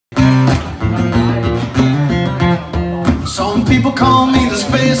Some people call me the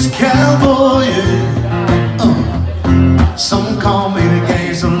space cowboy, yeah. Some call me the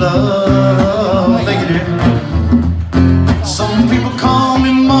gangster of love. Thank you, dear. Some people call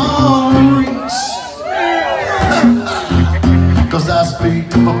me Maurice, 'cause I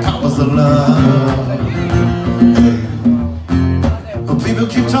speak to my powers of love. Hey. But people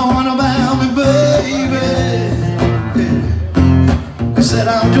keep talking about me, baby. Yeah. They said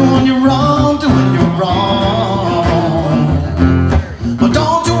I'm doing you wrong, doing you wrong. But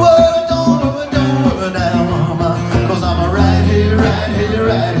don't you worry, don't worry now, mama, 'cause I'm right here, right here,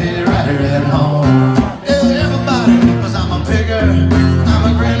 right here, right here at home. Yeah, everybody, 'cause I'm a picker, I'm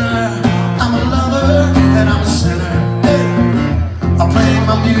a grinner, I'm a lover, and I'm a sinner. Hey, I play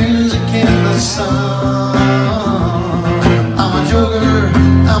my music in the sun. I'm a joker,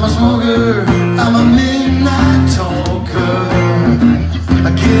 I'm a smoker, I'm a midnight talker. I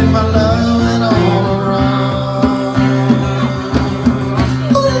give my love and on the run.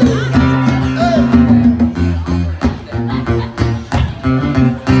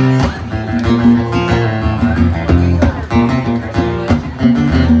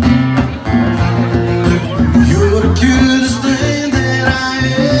 You're the cutest thing that I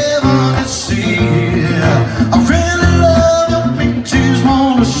ever could see. I really love your pictures,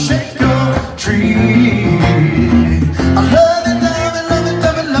 wanna shake your tree. I love it, love it, love it,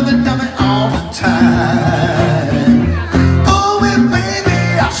 love it, love it, love it all the time. Oh, well, baby,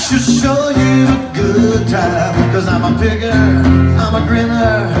 I should show you a good time, 'cause I'm a picker, I'm a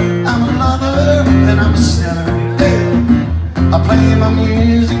grinner, I'm a lover, and I'm a sinner. Hey, I play my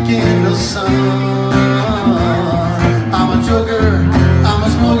music in the sun. I'm a joker, I'm a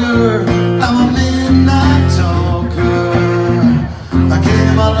smoker, I'm a midnight talker. I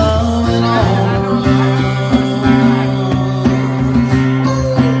give my love and all the run.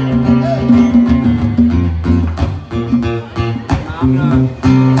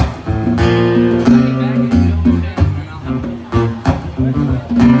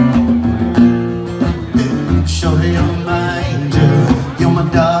 Shorty, you're my angel, you're my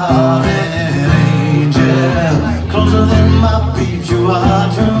darling angel. Closer than my peeps, you are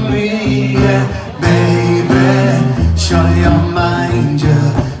to me, yeah, baby. Shorty, you're my angel,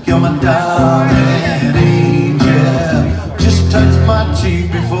 you're my darling angel. Just touch my cheek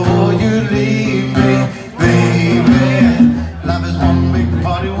before you leave me, baby. Life is one big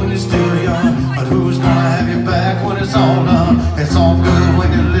party when you're still young, but who's gonna have you back when it's all done? It's all good when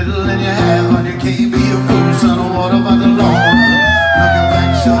you're little and you have fun. You can't be a fool, son. What about the long? Looking back,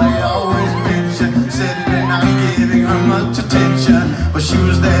 shorty always mentioned, said you're not giving her much attention, but she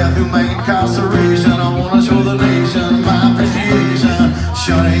was there through my incarceration. I wanna show the nation my appreciation.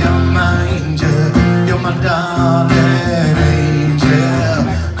 Shorty, you're my angel, you're my darling angel.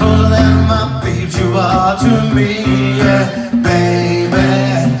 Closer than my peeps, you are to me, yeah, baby.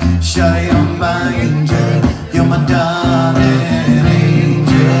 Shorty, you're my angel, you're my darling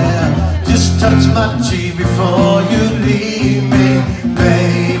angel. Just touch my cheek before you leave me,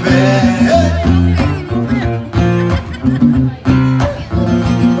 baby.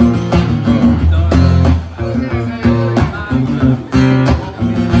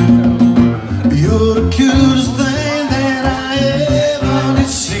 You're the cutest thing that I ever did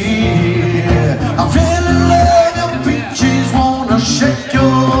see. I really love your peaches, wanna shake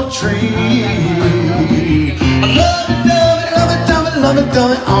your tree. I love it, love it, love it, love it, love it,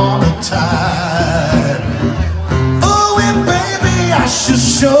 love it all the time. Oh, and baby, I should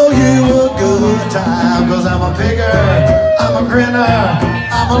show you a good time, 'cause I'm a picker, I'm a grinner,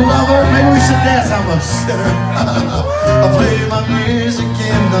 I'm a lover. Maybe we should dance, I'm a sinner. I play my music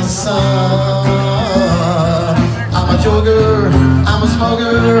in the sun. I'm a joker, I'm a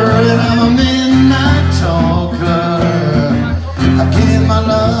smoker, and I'm a midnight